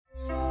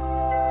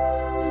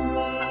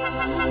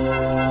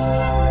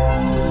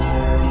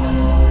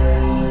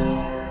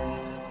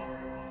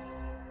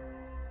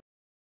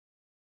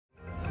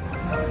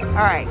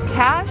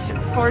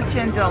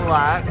Fortune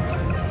Deluxe.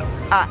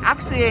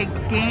 Actually a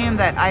game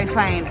that I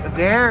find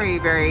very,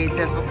 very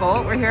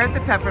difficult. We're here at the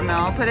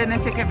Peppermill, put in a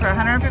ticket for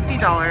 $150.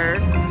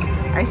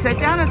 I sat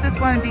down at this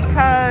one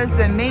because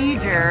the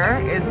major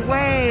is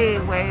way,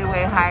 way,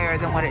 way higher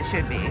than what it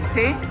should be,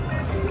 see?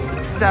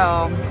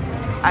 So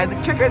I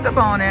triggered the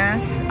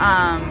bonus.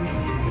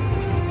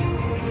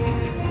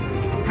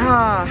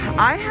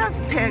 I have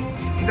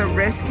picked the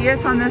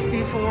riskiest on this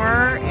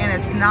before and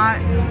it's not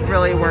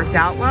really worked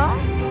out well.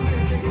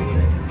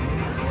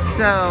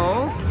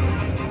 So,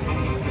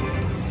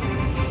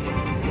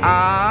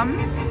 I'm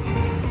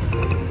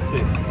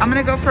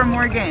gonna go for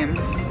more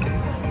games.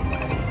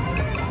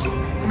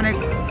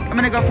 I'm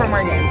gonna go for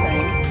more games,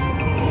 honey.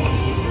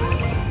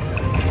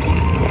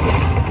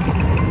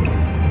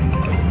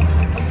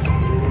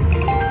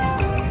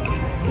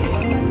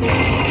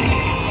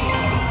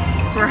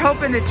 So we're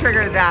hoping to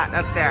trigger that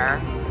up there.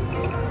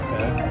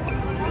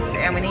 So,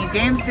 and we need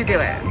games to do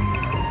it.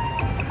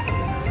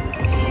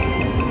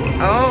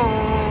 Oh,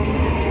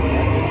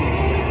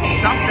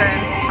 something.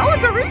 Oh,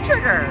 it's a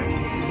re-trigger.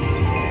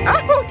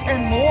 Oh,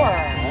 10 more.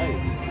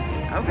 Nice.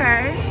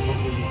 Okay.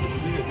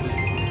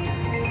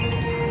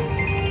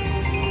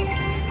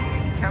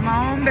 Come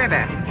on,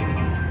 baby.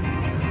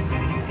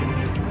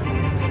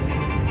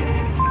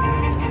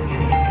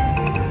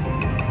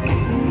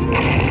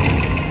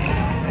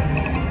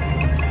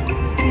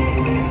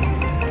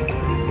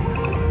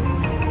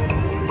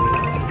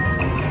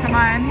 Come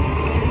on.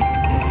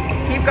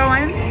 Keep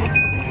going.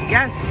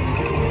 Yes.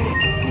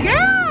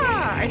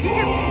 Yeah! I think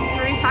it's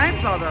 3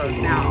 times all those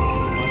now.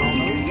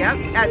 Yep,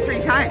 at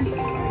 3 times.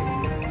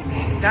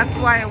 That's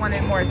why I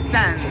wanted more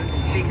spins,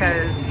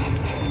 because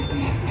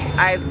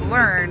I've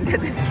learned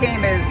that this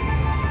game is,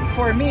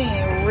 for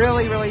me,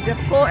 really, really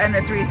difficult, and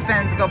the 3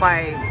 spins go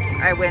by,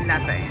 I win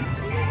nothing.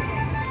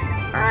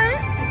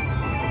 Alright.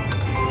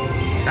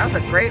 That was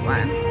a great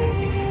one.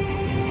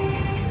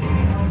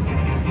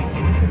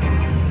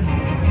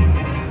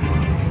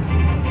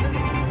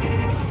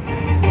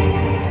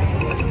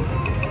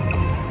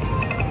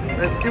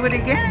 Let's do it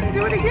again,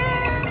 do it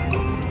again.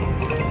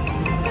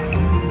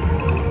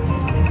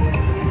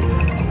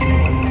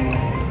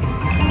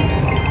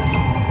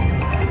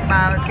 Come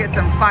on, let's get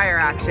some fire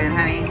action,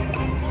 honey.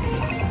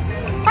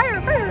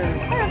 Fire, fire,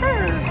 fire,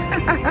 fire.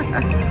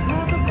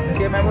 Do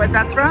you remember what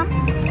that's from?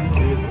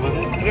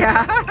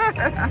 Yeah.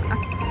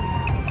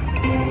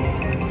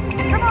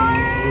 Come on.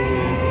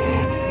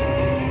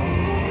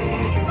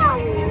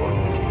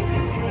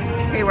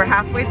 Okay, we're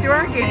halfway through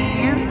our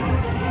games.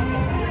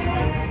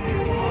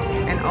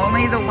 And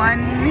only the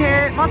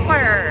 1-hit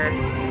multiplier.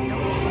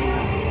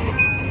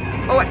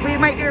 Oh, we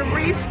might get a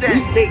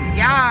respin.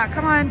 Yeah,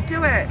 come on,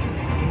 do it.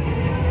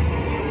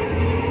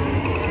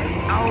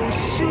 Oh,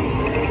 shoot.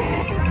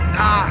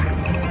 Ah.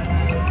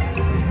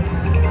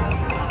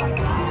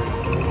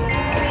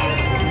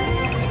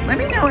 Let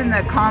me know in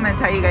the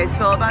comments how you guys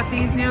feel about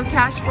these new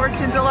Cash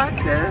Fortune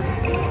Deluxes.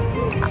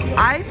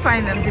 I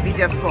find them to be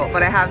difficult,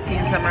 but I have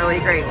seen some really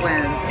great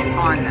wins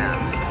on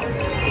them.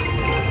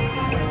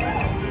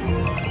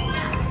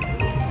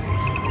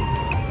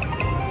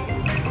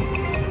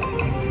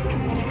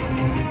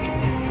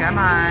 Come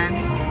on.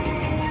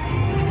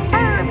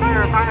 Fire,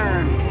 fire,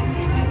 fire.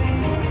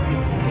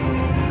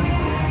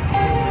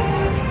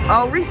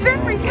 Oh,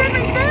 respin, respin,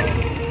 respin.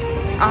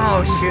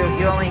 Oh, shoot.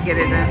 You only get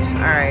it if,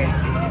 all right.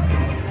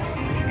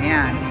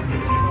 Man.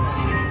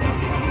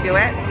 Do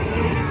it.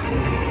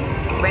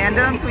 Land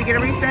them so we get a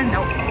respin.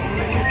 Nope.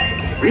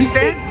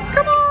 Respin.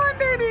 Come on,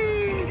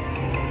 baby.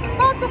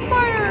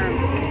 Multiplier.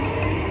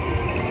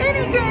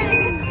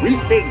 Anything.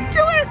 Respin.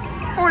 Do it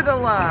for the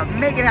love.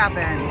 Make it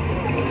happen.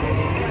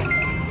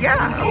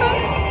 Yeah, okay.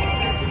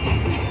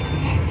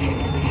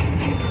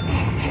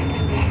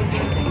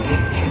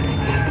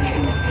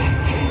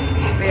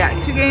 We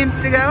got 2 games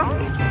to go.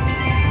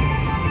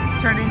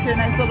 Turned into a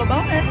nice little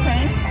bonus,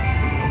 hey?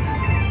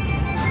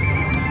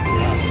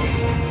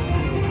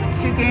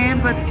 2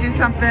 games, let's do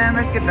something.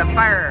 Let's get the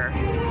fire.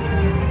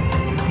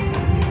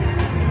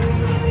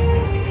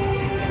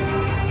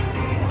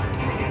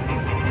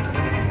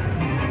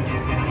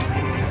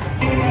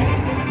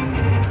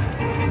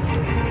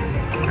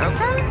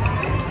 Okay.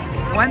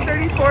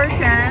 134.10.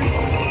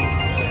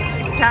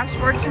 Cash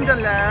Fortune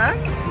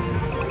Deluxe.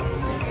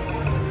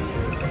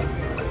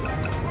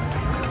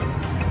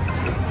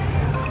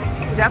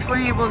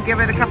 Definitely will give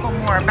it a couple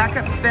more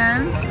backup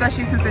spins,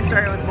 especially since I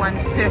started with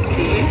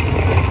 150.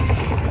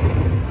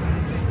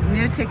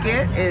 New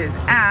ticket is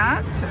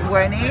at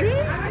 180.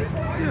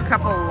 Let's do a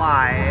couple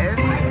live.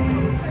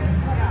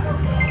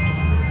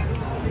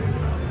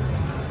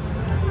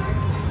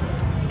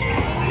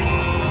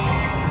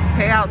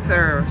 Payouts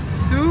are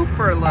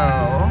super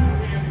low.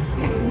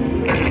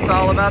 It's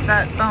all about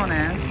that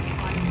bonus.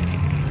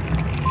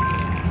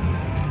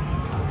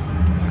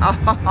 Oh,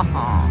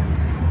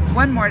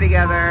 1 more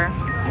together.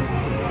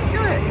 Do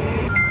it.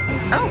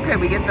 Okay,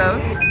 we get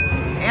those.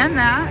 And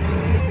that.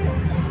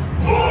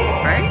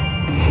 Right?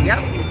 Yep.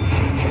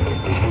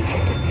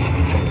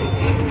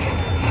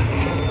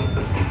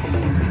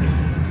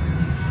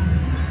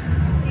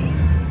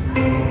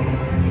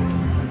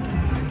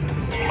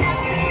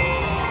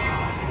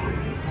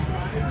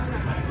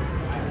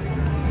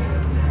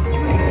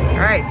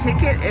 All right,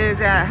 ticket is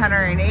at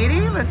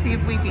 180. Let's see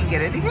if we can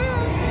get it again.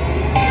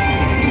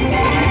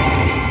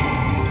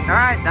 All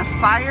right, the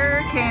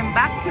fire came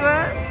back to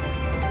us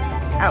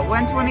at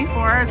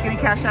 124. I was gonna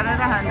cash out at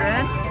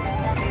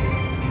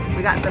 100.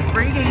 We got the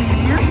free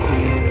games.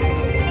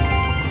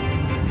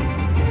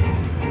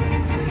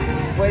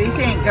 What do you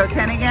think? Go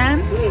 10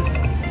 again?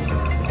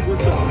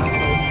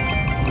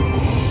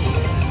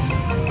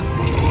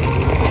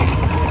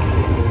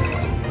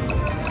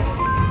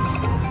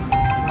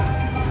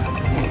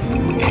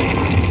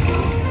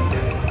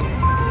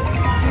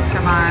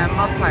 Come on,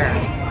 multiplier.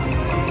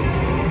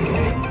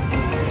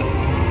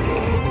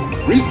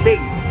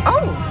 Respect.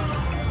 Oh,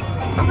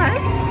 okay.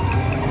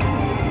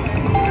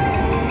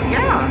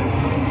 Yeah.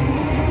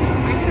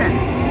 Respin.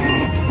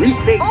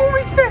 Respect. Oh,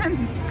 respin.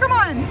 Come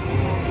on.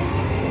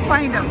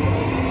 Find him.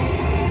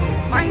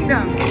 Find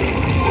him.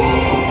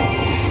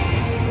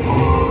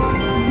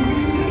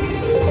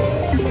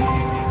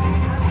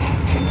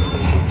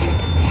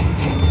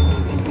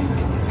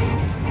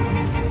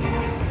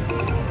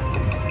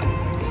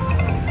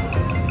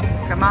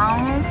 Come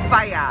on,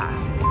 fire.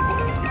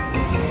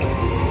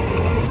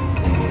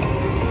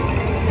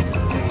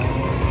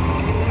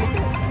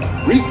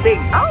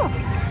 Respect. Oh.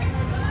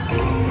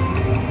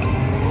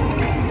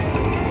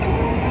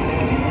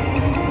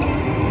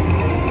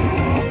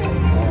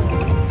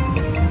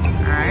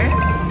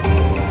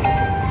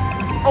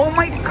 Oh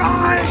my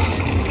gosh,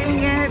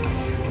 dang it.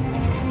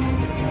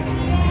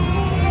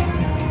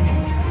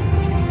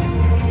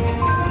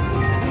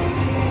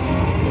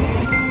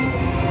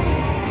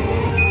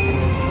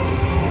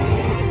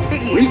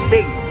 Biggies.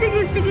 Respect.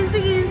 Biggies, biggies,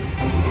 biggies.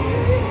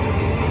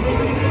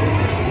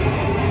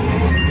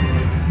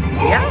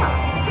 Yeah,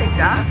 I'll take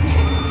that.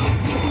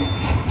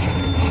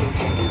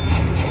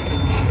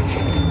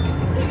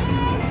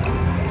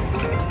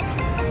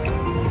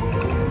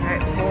 All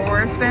right,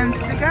 4 spins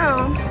to go.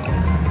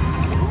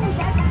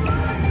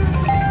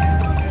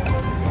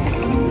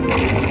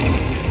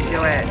 Do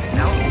it.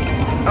 Nope.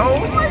 Oh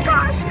my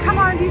gosh, come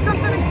on, be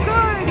something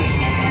good.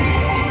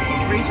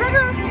 Free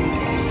trigger.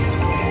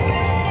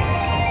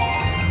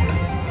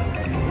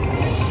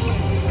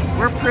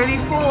 We're pretty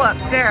full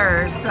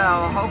upstairs, so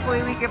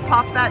hopefully we can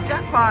pop that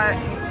jackpot.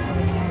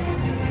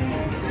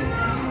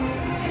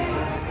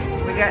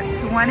 We got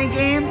 20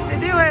 games to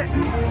do it.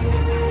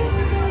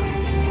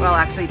 Well,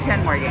 actually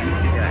 10 more games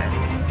to do it.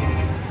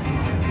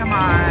 Come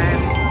on.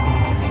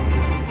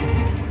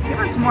 Give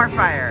us more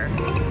fire.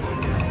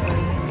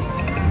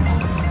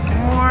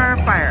 More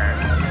fire.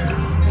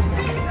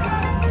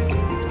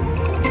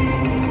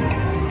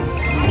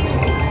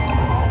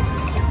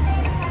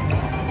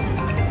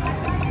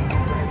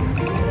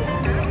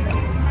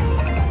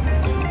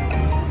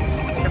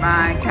 Come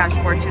on, Cash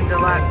Fortune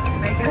Deluxe,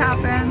 make it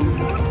happen.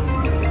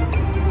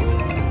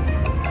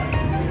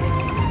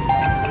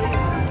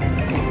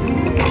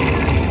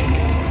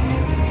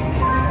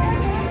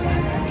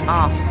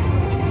 Oh.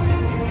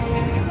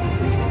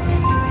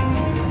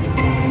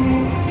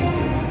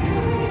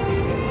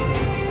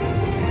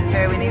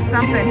 Okay, we need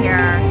something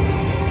here.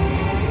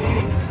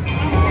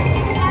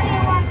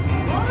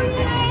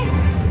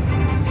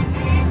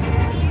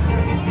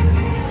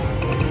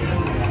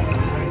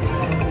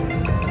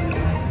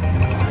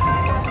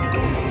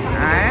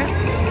 Alright.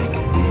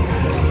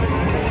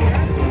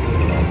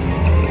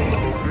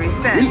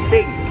 Respin.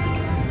 Respect.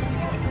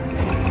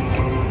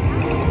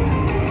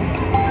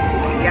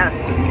 Yes.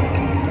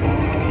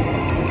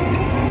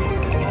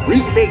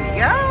 Respect.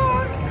 Go.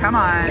 Come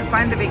on,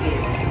 find the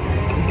biggies.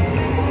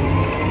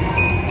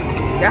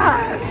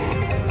 Yes.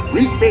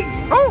 Respect.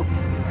 Oh,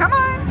 come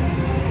on.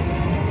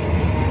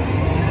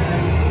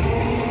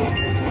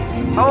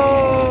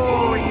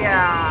 Oh,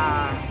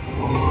 yeah.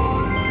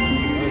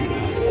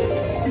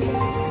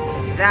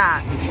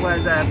 That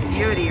was a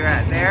beauty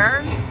right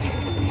there.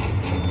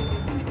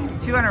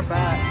 200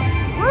 bucks.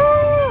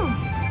 Woo!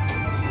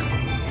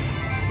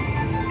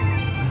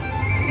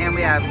 And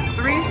we have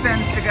 3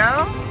 spins to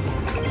go.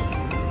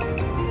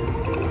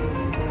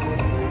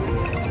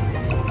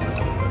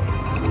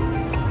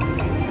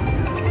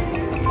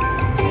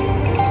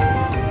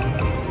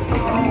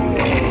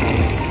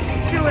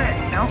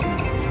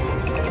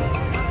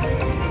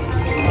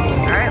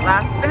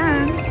 Last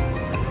spin.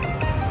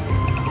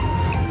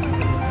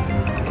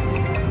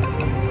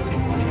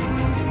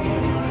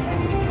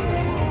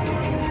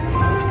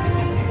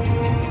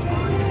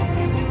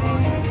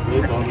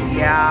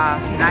 Yeah,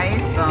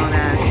 nice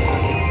bonus.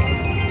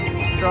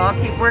 So I'll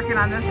keep working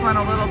on this one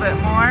a little bit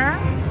more.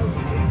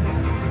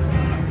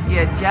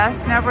 You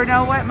just never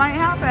know what might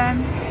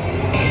happen.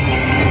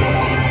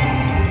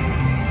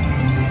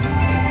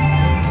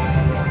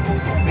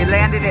 We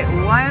landed it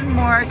one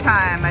more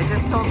time. I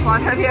just told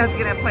Slot Hubby I was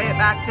gonna play it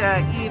back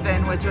to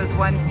even, which was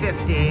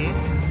 150.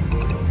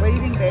 What do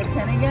you think, babe?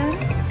 10 again?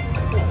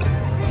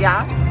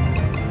 Yeah?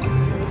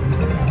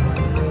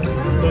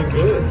 So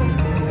good.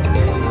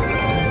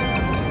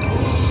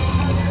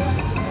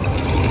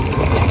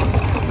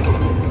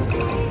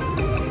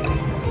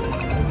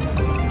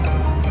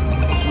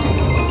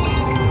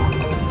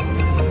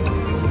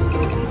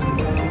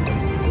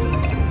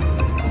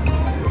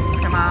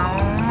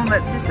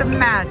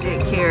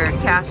 magic here.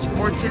 Cash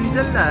Fortune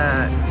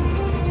Deluxe.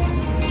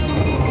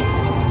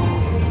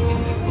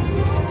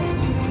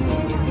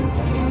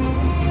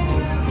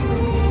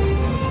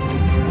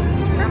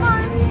 Come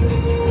on.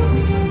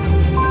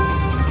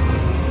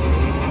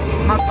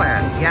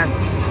 Multiplier. Yes.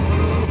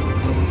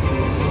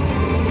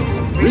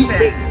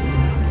 Respin.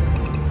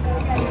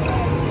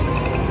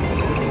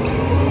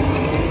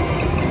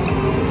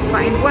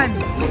 Find one.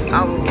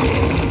 Oh.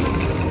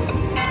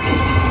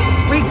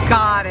 We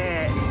got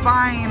it.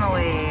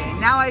 Finally.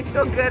 Now I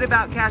feel good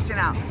about cashing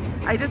out.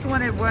 I just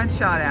wanted one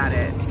shot at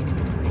it.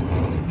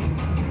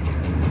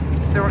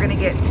 So we're going to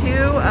get 2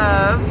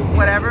 of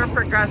whatever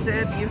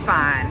progressive you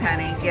find,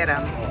 honey. Get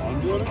them. Oh, I'm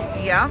doing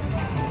it? Yep.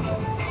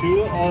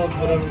 2 of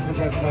whatever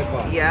progressive I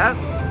find. Yep.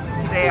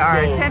 They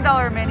are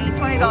 $10 mini,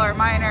 $20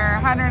 minor,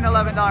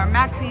 $111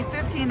 maxi,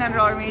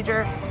 $1,500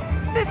 major,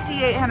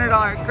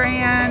 $5,800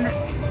 grand.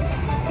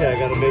 Yeah, I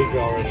got a major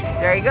already.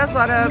 There you go,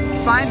 Slot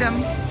Hubs. Find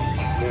them.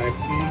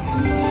 Maxi.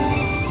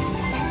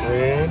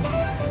 Grand.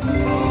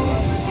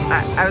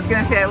 I was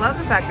going to say, I love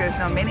the fact there's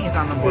no minis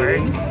on the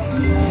board.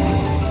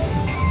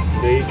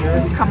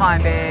 Major. Come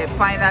on, babe.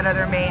 Find that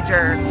other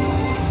major.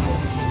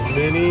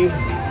 Mini.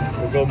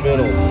 We'll go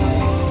middle.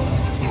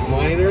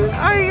 Minor.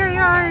 Ay, ay,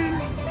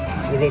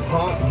 ay. We'll go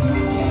top.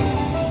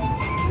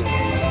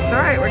 It's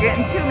all right. We're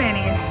getting 2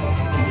 minis.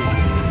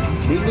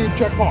 We need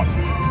checkpoint.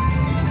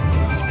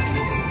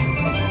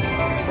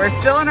 We're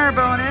still in our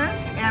bonus,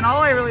 and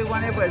all I really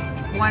wanted was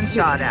one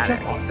shot at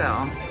it. So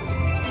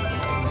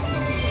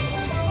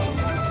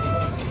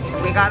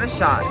we got a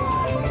shot.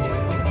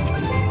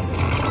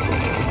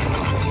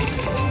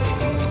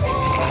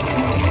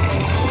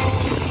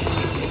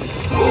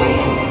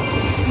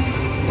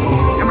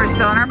 And we're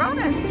still in our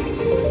bonus.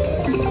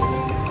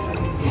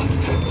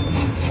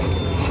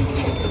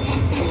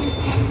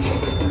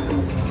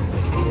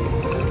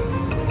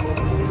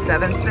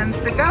 Seven spins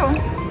to go.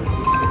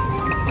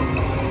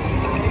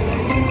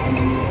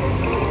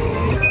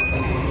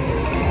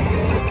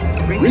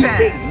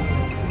 Respin.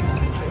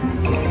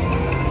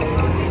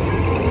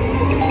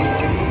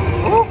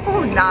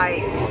 Oh,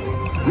 nice.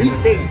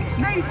 Respin.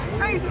 Nice,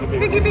 nice.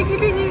 Biggie, biggie,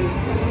 biggie.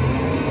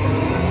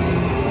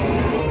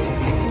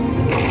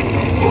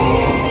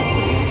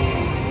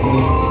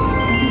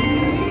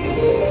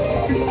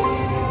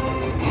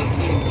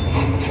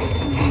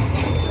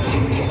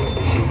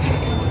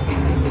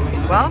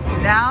 Well,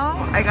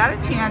 now I got a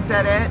chance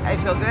at it. I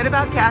feel good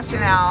about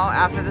cashing out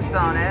after this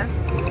bonus.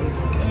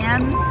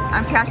 And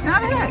I'm cashing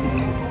out ahead.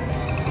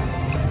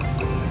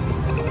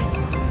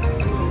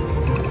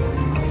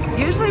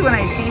 Usually when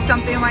I see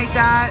something like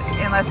that,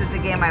 unless it's a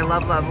game I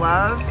love, love,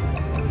 love,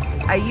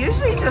 I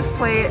usually just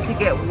play it to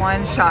get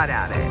one shot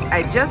at it.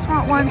 I just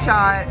want one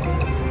shot.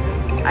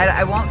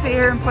 I won't sit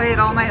here and play it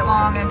all night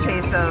long and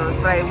chase those,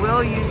 but I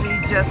will usually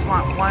just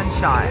want one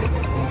shot.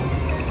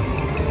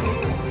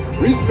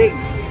 Respin.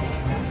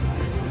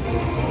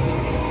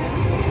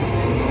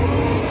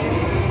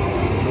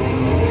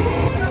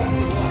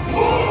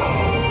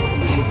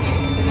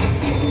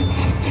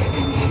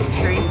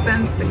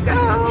 Spins to go.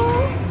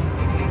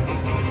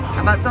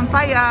 How about some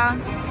fire?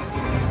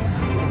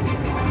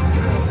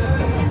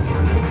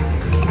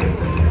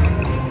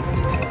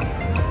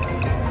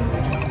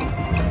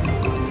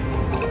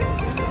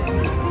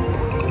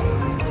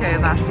 Okay,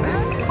 last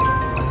spin.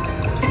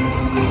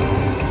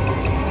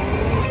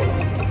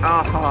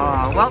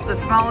 Oh, well, the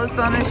smallest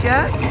bonus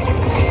yet,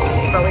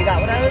 but we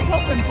got what I was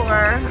hoping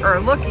for, or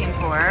looking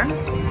for.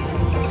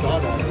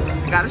 Shot at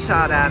it. Got a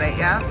shot at it,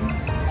 yeah.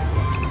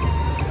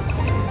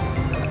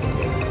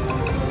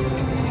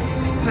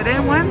 Put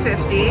in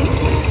 150.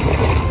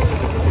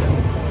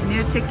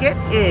 New ticket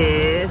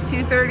is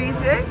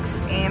 236,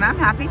 and I'm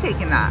happy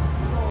taking that.